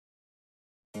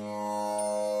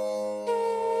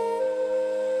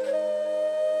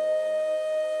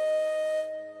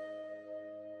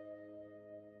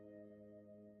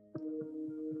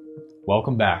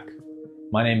Welcome back.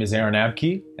 My name is Aaron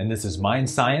Abke, and this is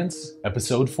MindScience,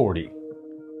 episode 40.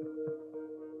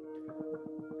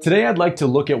 Today I'd like to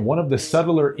look at one of the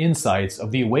subtler insights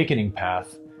of the awakening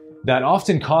path that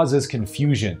often causes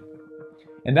confusion,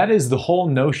 and that is the whole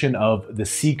notion of the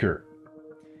seeker.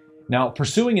 Now,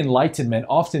 pursuing enlightenment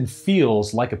often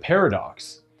feels like a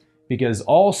paradox, because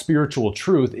all spiritual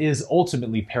truth is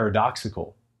ultimately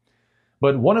paradoxical.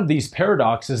 But one of these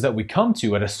paradoxes that we come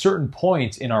to at a certain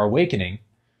point in our awakening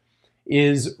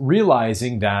is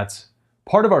realizing that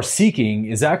part of our seeking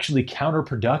is actually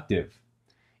counterproductive,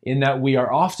 in that we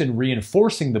are often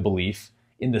reinforcing the belief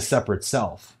in the separate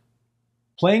self.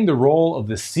 Playing the role of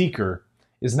the seeker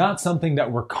is not something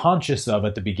that we're conscious of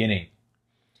at the beginning.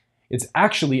 It's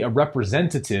actually a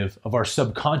representative of our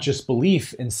subconscious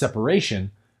belief in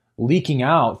separation leaking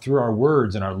out through our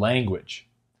words and our language.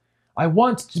 I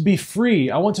want to be free.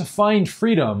 I want to find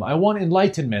freedom. I want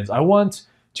enlightenment. I want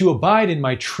to abide in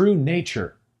my true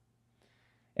nature.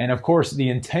 And of course, the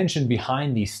intention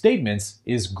behind these statements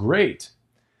is great,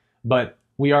 but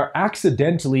we are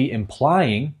accidentally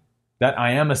implying that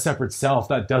I am a separate self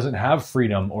that doesn't have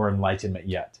freedom or enlightenment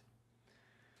yet.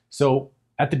 So,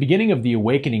 at the beginning of the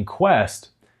awakening quest,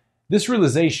 this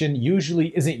realization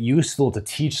usually isn't useful to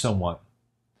teach someone.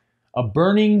 A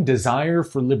burning desire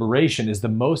for liberation is the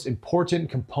most important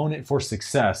component for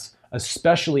success,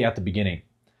 especially at the beginning.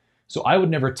 So I would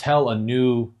never tell a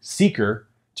new seeker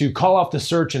to call off the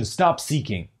search and stop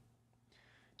seeking.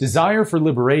 Desire for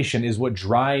liberation is what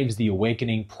drives the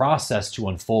awakening process to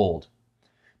unfold.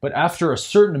 But after a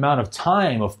certain amount of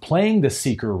time of playing the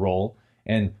seeker role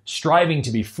and striving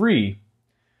to be free,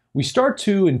 we start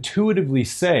to intuitively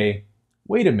say,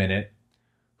 wait a minute,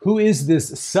 who is this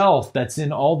self that's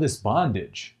in all this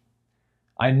bondage?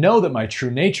 I know that my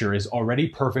true nature is already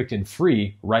perfect and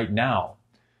free right now.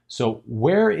 So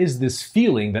where is this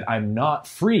feeling that I'm not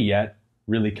free yet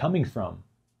really coming from?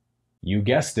 You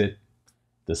guessed it,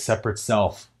 the separate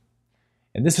self.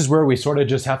 And this is where we sort of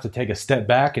just have to take a step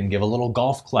back and give a little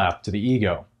golf clap to the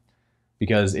ego,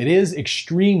 because it is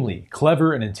extremely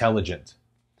clever and intelligent.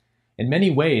 In many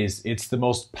ways, it's the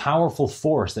most powerful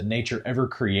force that nature ever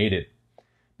created,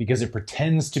 because it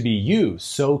pretends to be you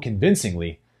so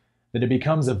convincingly that it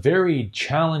becomes a very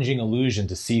challenging illusion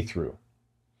to see through.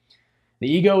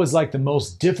 The ego is like the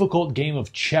most difficult game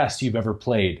of chess you've ever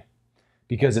played,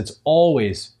 because it's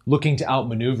always looking to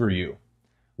outmaneuver you,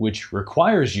 which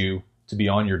requires you to be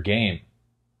on your game.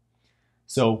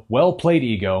 So, well played,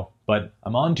 ego, but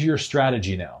I'm on to your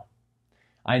strategy now.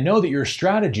 I know that your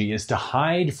strategy is to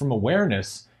hide from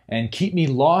awareness and keep me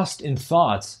lost in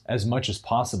thoughts as much as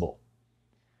possible.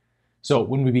 So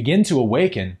when we begin to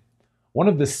awaken, one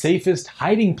of the safest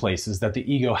hiding places that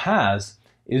the ego has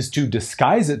is to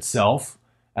disguise itself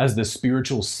as the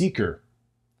spiritual seeker.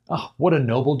 Ah, what a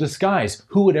noble disguise.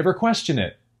 Who would ever question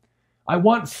it? I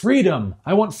want freedom.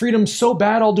 I want freedom so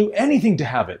bad I'll do anything to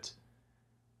have it.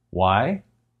 Why?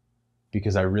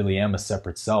 Because I really am a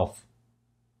separate self.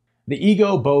 The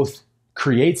ego both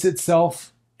creates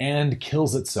itself and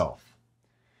kills itself.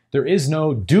 There is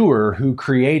no doer who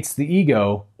creates the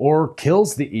ego or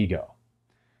kills the ego,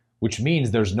 which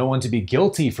means there's no one to be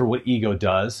guilty for what ego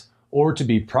does or to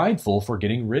be prideful for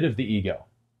getting rid of the ego.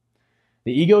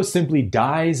 The ego simply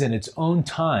dies in its own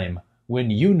time when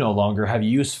you no longer have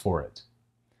use for it.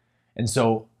 And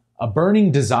so a burning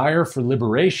desire for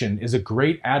liberation is a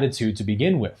great attitude to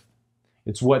begin with.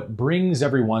 It's what brings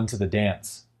everyone to the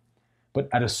dance. But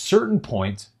at a certain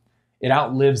point, it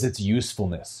outlives its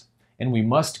usefulness, and we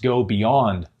must go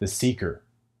beyond the seeker.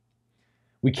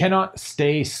 We cannot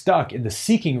stay stuck in the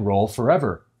seeking role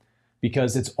forever,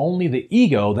 because it's only the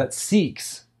ego that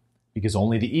seeks, because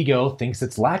only the ego thinks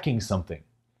it's lacking something.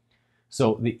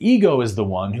 So the ego is the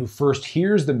one who first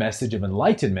hears the message of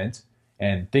enlightenment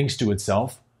and thinks to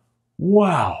itself,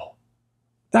 wow,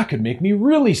 that could make me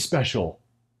really special.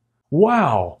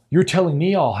 Wow, you're telling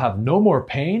me I'll have no more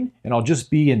pain and I'll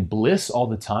just be in bliss all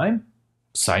the time?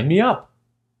 Sign me up.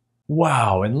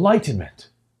 Wow, enlightenment.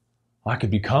 I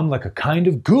could become like a kind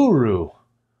of guru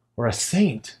or a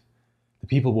saint that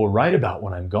people will write about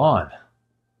when I'm gone.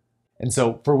 And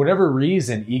so for whatever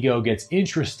reason ego gets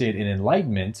interested in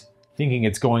enlightenment, thinking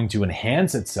it's going to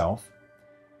enhance itself,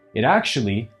 it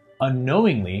actually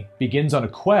unknowingly begins on a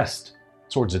quest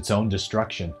towards its own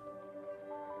destruction.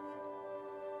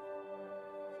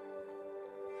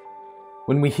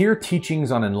 When we hear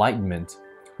teachings on enlightenment,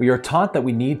 we are taught that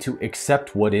we need to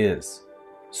accept what is,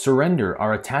 surrender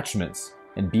our attachments,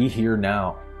 and be here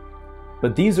now.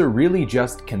 But these are really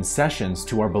just concessions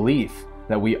to our belief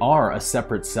that we are a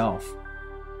separate self.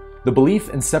 The belief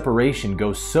in separation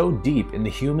goes so deep in the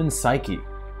human psyche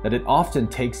that it often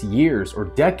takes years or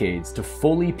decades to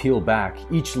fully peel back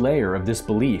each layer of this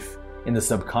belief in the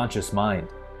subconscious mind.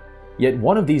 Yet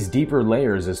one of these deeper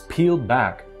layers is peeled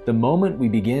back the moment we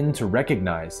begin to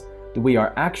recognize that we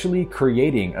are actually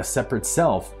creating a separate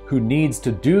self who needs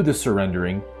to do the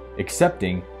surrendering,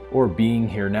 accepting, or being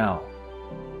here now.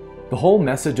 The whole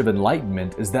message of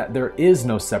enlightenment is that there is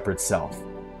no separate self.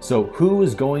 So who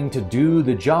is going to do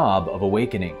the job of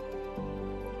awakening?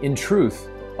 In truth,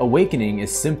 awakening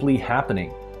is simply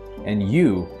happening, and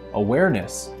you,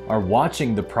 awareness, are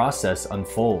watching the process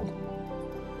unfold.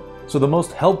 So the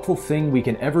most helpful thing we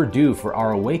can ever do for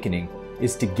our awakening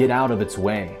is to get out of its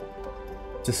way,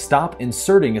 to stop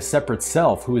inserting a separate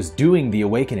self who is doing the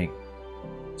awakening.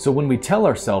 So when we tell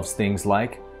ourselves things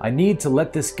like, I need to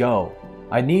let this go,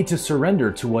 I need to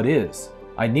surrender to what is,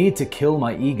 I need to kill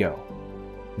my ego,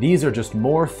 these are just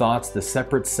more thoughts the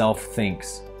separate self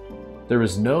thinks. There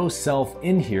is no self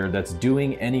in here that's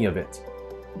doing any of it.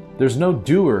 There's no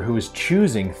doer who is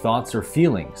choosing thoughts or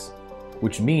feelings,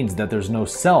 which means that there's no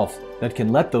self that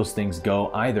can let those things go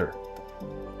either.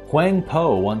 Huang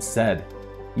Po once said,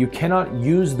 "You cannot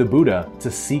use the Buddha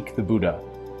to seek the Buddha."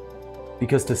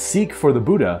 Because to seek for the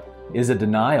Buddha is a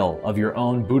denial of your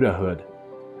own Buddhahood.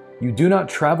 You do not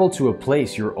travel to a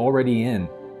place you're already in,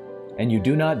 and you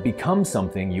do not become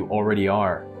something you already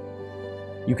are.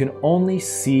 You can only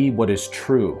see what is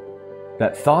true,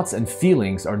 that thoughts and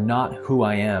feelings are not who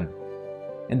I am.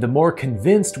 And the more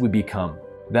convinced we become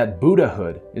that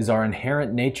Buddhahood is our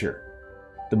inherent nature,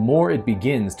 the more it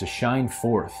begins to shine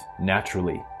forth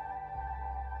naturally.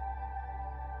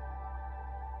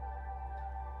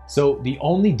 So the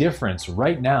only difference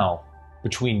right now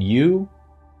between you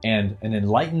and an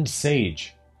enlightened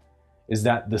sage is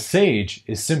that the sage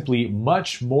is simply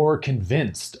much more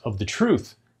convinced of the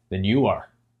truth than you are.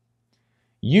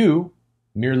 You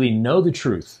merely know the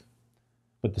truth,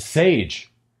 but the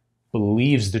sage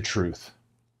believes the truth.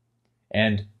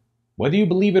 And whether you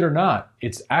believe it or not,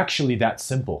 it's actually that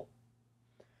simple.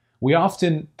 We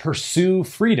often pursue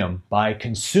freedom by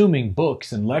consuming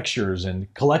books and lectures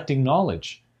and collecting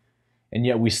knowledge. And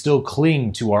yet we still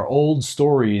cling to our old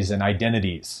stories and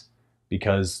identities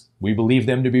because we believe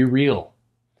them to be real.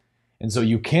 And so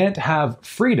you can't have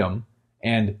freedom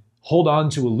and hold on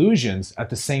to illusions at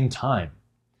the same time.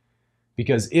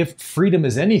 Because if freedom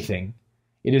is anything,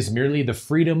 it is merely the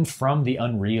freedom from the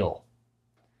unreal.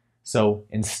 So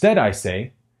instead, I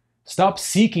say, stop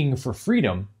seeking for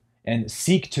freedom and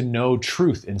seek to know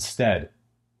truth instead.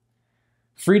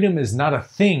 Freedom is not a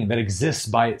thing that exists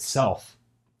by itself.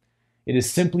 It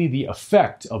is simply the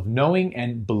effect of knowing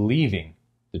and believing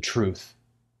the truth.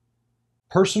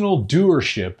 Personal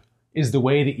doership is the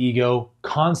way the ego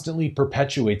constantly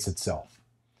perpetuates itself.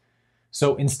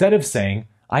 So instead of saying,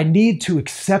 I need to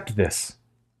accept this,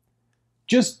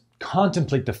 just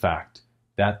contemplate the fact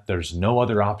that there's no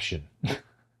other option.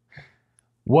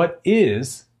 What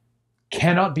is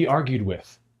cannot be argued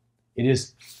with. It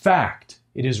is fact.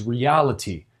 It is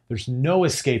reality. There's no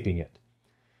escaping it.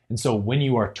 And so when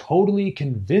you are totally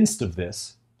convinced of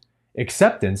this,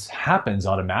 acceptance happens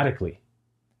automatically.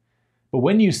 But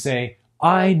when you say,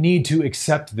 I need to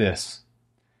accept this,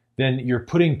 then you're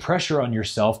putting pressure on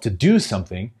yourself to do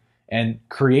something and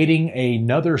creating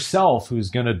another self who's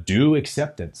going to do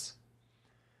acceptance.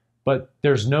 But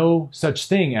there's no such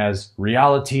thing as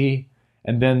reality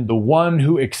and then the one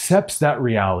who accepts that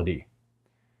reality.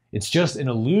 It's just an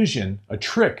illusion, a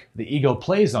trick the ego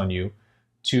plays on you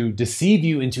to deceive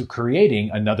you into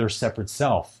creating another separate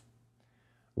self.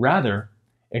 Rather,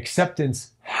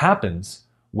 acceptance happens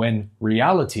when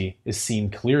reality is seen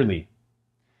clearly.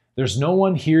 There's no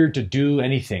one here to do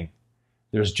anything.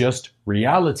 There's just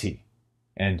reality,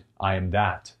 and I am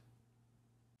that.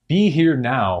 Be here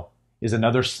now is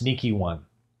another sneaky one,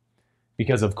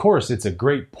 because of course it's a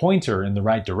great pointer in the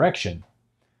right direction.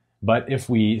 But if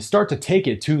we start to take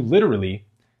it too literally,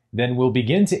 then we'll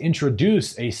begin to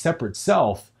introduce a separate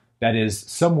self that is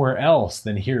somewhere else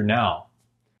than here now.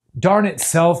 Darn it,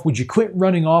 self, would you quit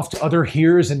running off to other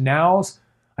heres and nows?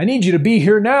 I need you to be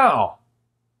here now.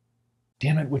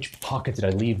 Damn it, which pocket did I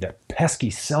leave that pesky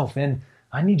self in?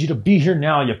 I need you to be here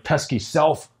now, you pesky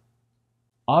self.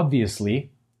 Obviously,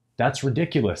 that's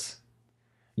ridiculous.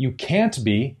 You can't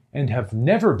be and have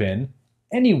never been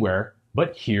anywhere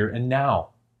but here and now,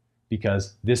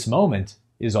 because this moment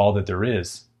is all that there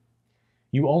is.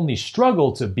 You only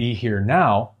struggle to be here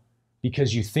now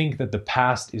because you think that the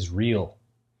past is real.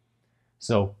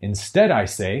 So instead, I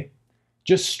say,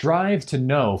 just strive to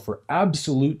know for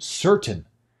absolute certain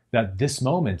that this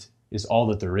moment is all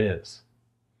that there is.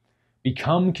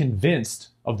 Become convinced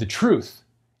of the truth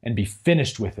and be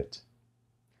finished with it.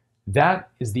 That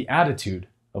is the attitude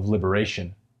of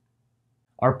liberation.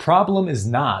 Our problem is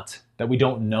not that we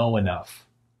don't know enough.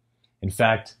 In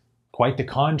fact, quite the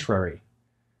contrary.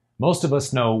 Most of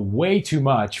us know way too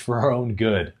much for our own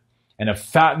good and have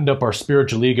fattened up our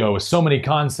spiritual ego with so many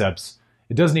concepts,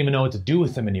 it doesn't even know what to do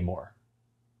with them anymore.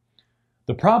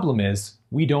 The problem is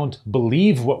we don't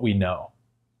believe what we know.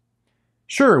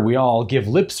 Sure, we all give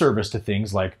lip service to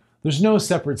things like, there's no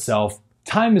separate self,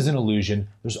 time is an illusion,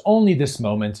 there's only this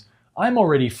moment, I'm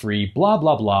already free, blah,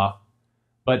 blah, blah.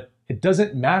 But it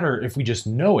doesn't matter if we just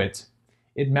know it.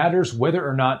 It matters whether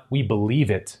or not we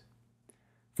believe it.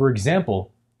 For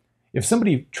example, if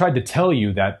somebody tried to tell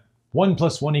you that 1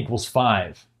 + 1 =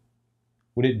 5,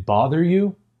 would it bother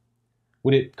you?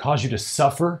 Would it cause you to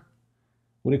suffer?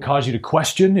 Would it cause you to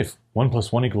question if 1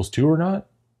 + 1 = 2 or not?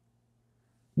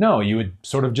 No, you would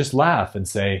sort of just laugh and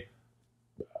say,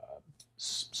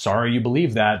 sorry you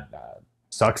believe that,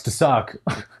 sucks to suck.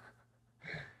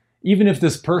 Even if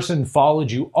this person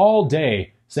followed you all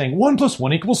day saying 1 +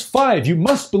 1 = 5, you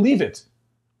must believe it.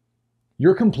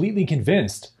 You're completely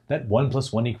convinced that 1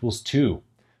 + 1 = 2.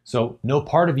 So no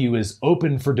part of you is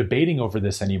open for debating over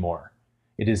this anymore.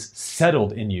 It is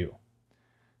settled in you.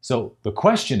 So the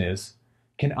question is,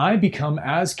 can I become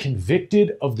as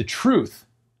convicted of the truth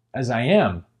as I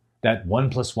am that 1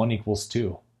 + 1 =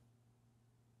 2?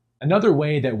 Another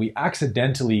way that we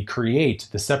accidentally create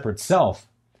the separate self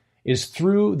is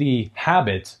through the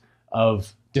habit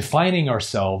of defining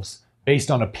ourselves based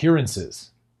on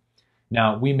appearances.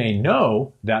 Now, we may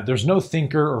know that there's no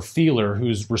thinker or feeler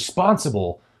who's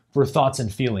responsible for thoughts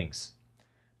and feelings.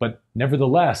 But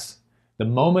nevertheless, the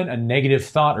moment a negative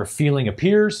thought or feeling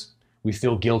appears, we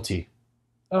feel guilty.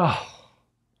 Oh,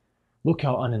 look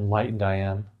how unenlightened I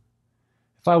am.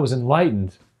 If I was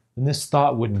enlightened, then this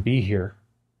thought wouldn't be here.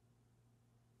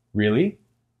 Really?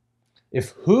 If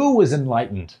who was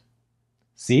enlightened?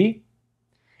 See?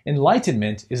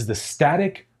 Enlightenment is the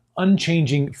static,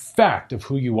 unchanging fact of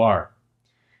who you are.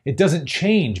 It doesn't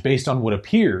change based on what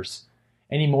appears,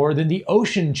 any more than the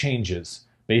ocean changes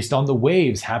based on the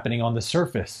waves happening on the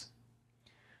surface.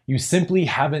 You simply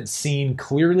haven't seen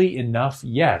clearly enough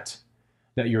yet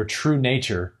that your true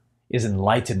nature is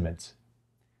enlightenment,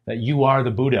 that you are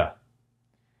the Buddha.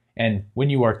 And when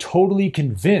you are totally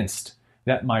convinced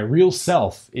that my real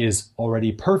self is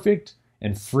already perfect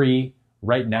and free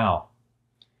right now,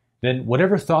 then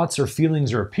whatever thoughts or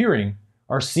feelings are appearing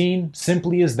are seen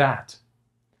simply as that.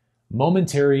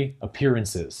 Momentary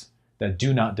appearances that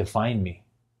do not define me.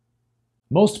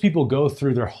 Most people go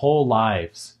through their whole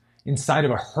lives inside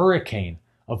of a hurricane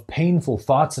of painful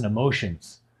thoughts and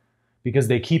emotions because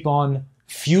they keep on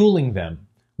fueling them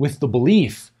with the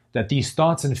belief that these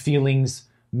thoughts and feelings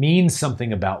mean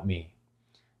something about me,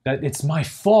 that it's my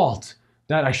fault,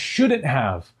 that I shouldn't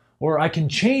have, or I can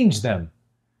change them.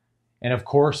 And of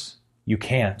course, you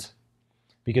can't,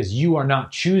 because you are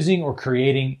not choosing or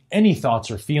creating any thoughts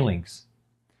or feelings.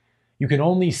 You can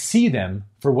only see them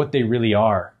for what they really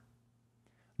are.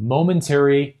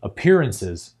 Momentary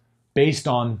appearances based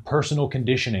on personal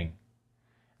conditioning.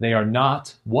 They are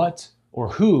not what or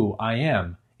who I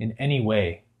am in any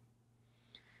way.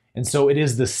 And so it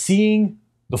is the seeing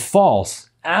the false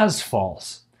as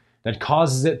false that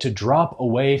causes it to drop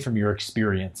away from your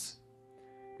experience.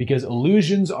 Because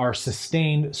illusions are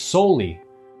sustained solely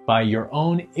by your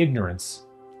own ignorance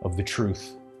of the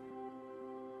truth.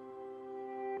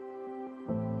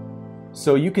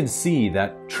 So you can see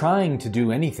that trying to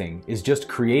do anything is just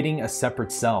creating a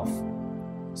separate self.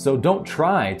 So don't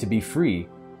try to be free,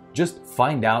 just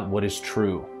find out what is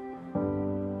true.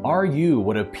 Are you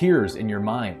what appears in your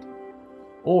mind?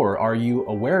 Or are you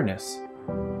awareness?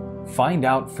 Find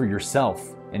out for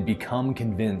yourself and become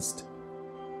convinced.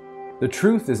 The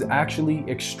truth is actually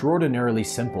extraordinarily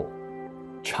simple,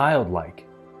 childlike,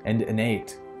 and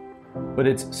innate. But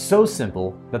it's so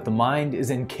simple that the mind is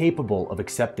incapable of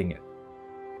accepting it.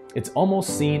 It's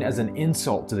almost seen as an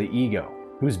insult to the ego,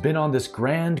 who's been on this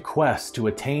grand quest to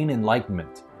attain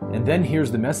enlightenment, and then hears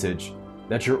the message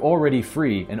that you're already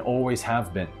free and always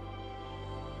have been.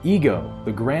 Ego,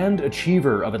 the grand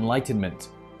achiever of enlightenment,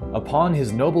 upon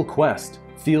his noble quest,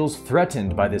 feels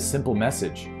threatened by this simple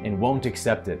message and won't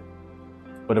accept it.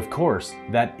 But of course,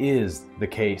 that is the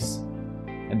case.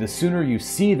 And the sooner you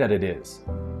see that it is,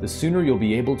 the sooner you'll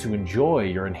be able to enjoy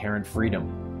your inherent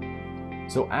freedom.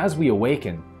 So as we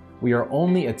awaken, we are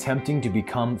only attempting to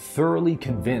become thoroughly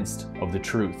convinced of the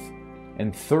truth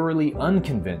and thoroughly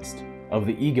unconvinced of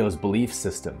the ego's belief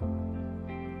system.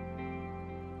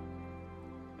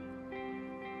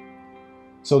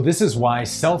 So this is why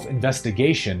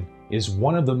self-investigation is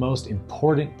one of the most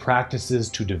important practices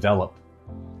to develop.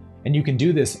 And you can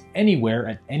do this anywhere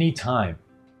at any time.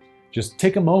 Just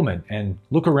take a moment and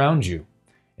look around you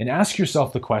and ask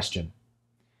yourself the question,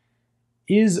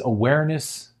 is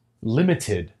awareness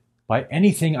limited by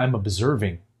anything I'm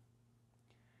observing?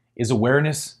 Is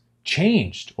awareness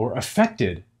changed or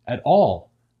affected at all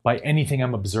by anything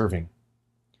I'm observing?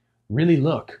 Really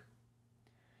look.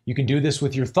 You can do this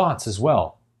with your thoughts as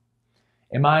well.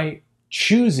 Am I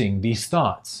choosing these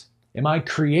thoughts? Am I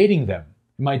creating them?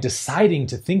 Am I deciding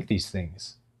to think these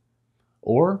things?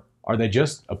 Or are they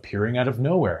just appearing out of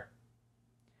nowhere?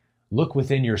 Look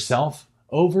within yourself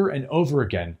over and over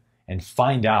again and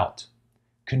find out.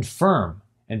 Confirm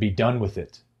and be done with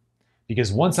it.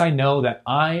 Because once I know that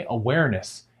I,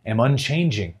 awareness, am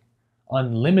unchanging,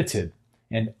 unlimited,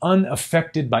 and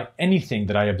unaffected by anything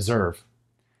that I observe,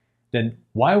 then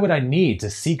why would I need to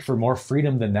seek for more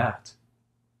freedom than that?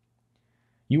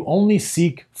 You only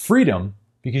seek freedom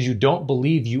because you don't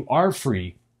believe you are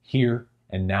free here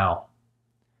and now.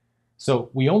 So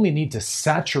we only need to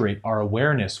saturate our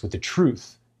awareness with the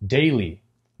truth daily,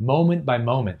 moment by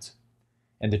moment,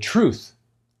 and the truth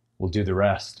will do the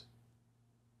rest.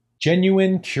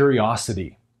 Genuine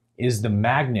curiosity is the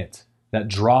magnet that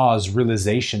draws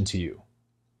realization to you.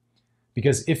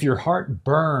 Because if your heart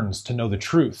burns to know the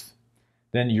truth,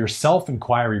 then your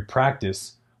self-inquiry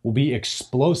practice will be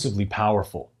explosively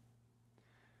powerful.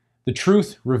 The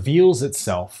truth reveals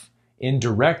itself in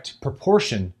direct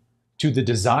proportion to the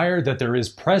desire that there is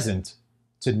present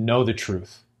to know the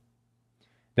truth.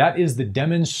 That is the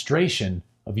demonstration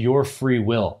of your free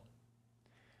will.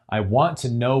 I want to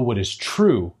know what is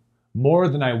true more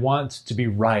than I want to be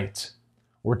right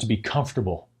or to be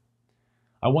comfortable.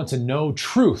 I want to know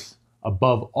truth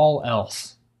above all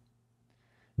else.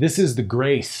 This is the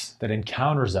grace that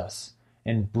encounters us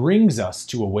and brings us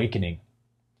to awakening.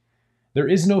 There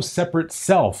is no separate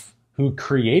self who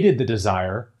created the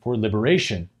desire for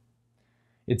liberation.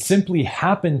 It simply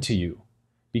happened to you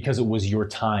because it was your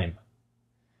time.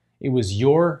 It was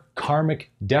your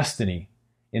karmic destiny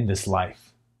in this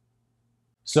life.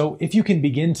 So if you can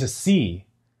begin to see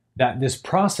that this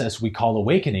process we call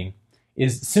awakening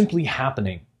is simply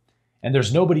happening, and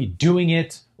there's nobody doing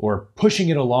it or pushing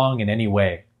it along in any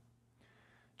way,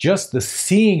 just the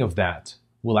seeing of that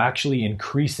will actually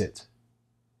increase it.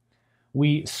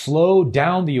 We slow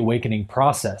down the awakening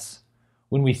process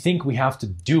when we think we have to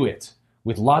do it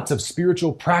with lots of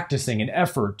spiritual practicing and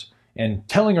effort and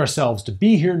telling ourselves to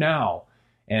be here now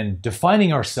and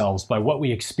defining ourselves by what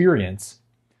we experience.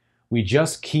 We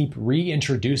just keep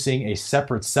reintroducing a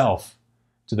separate self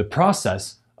to the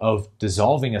process of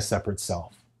dissolving a separate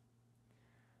self.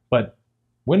 But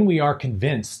when we are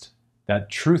convinced that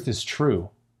truth is true,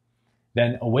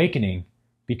 then awakening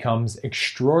becomes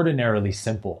extraordinarily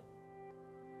simple.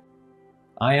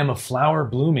 I am a flower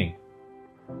blooming.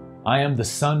 I am the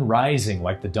sun rising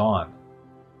like the dawn.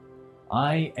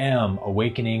 I am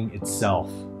awakening itself.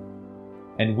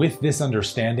 And with this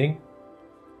understanding,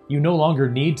 you no longer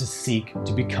need to seek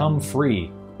to become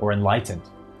free or enlightened,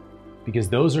 because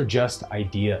those are just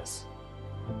ideas.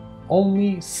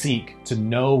 Only seek to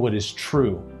know what is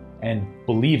true and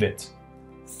believe it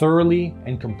thoroughly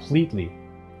and completely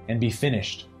and be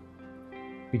finished.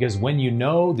 Because when you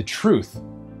know the truth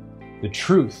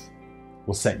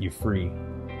will set you free.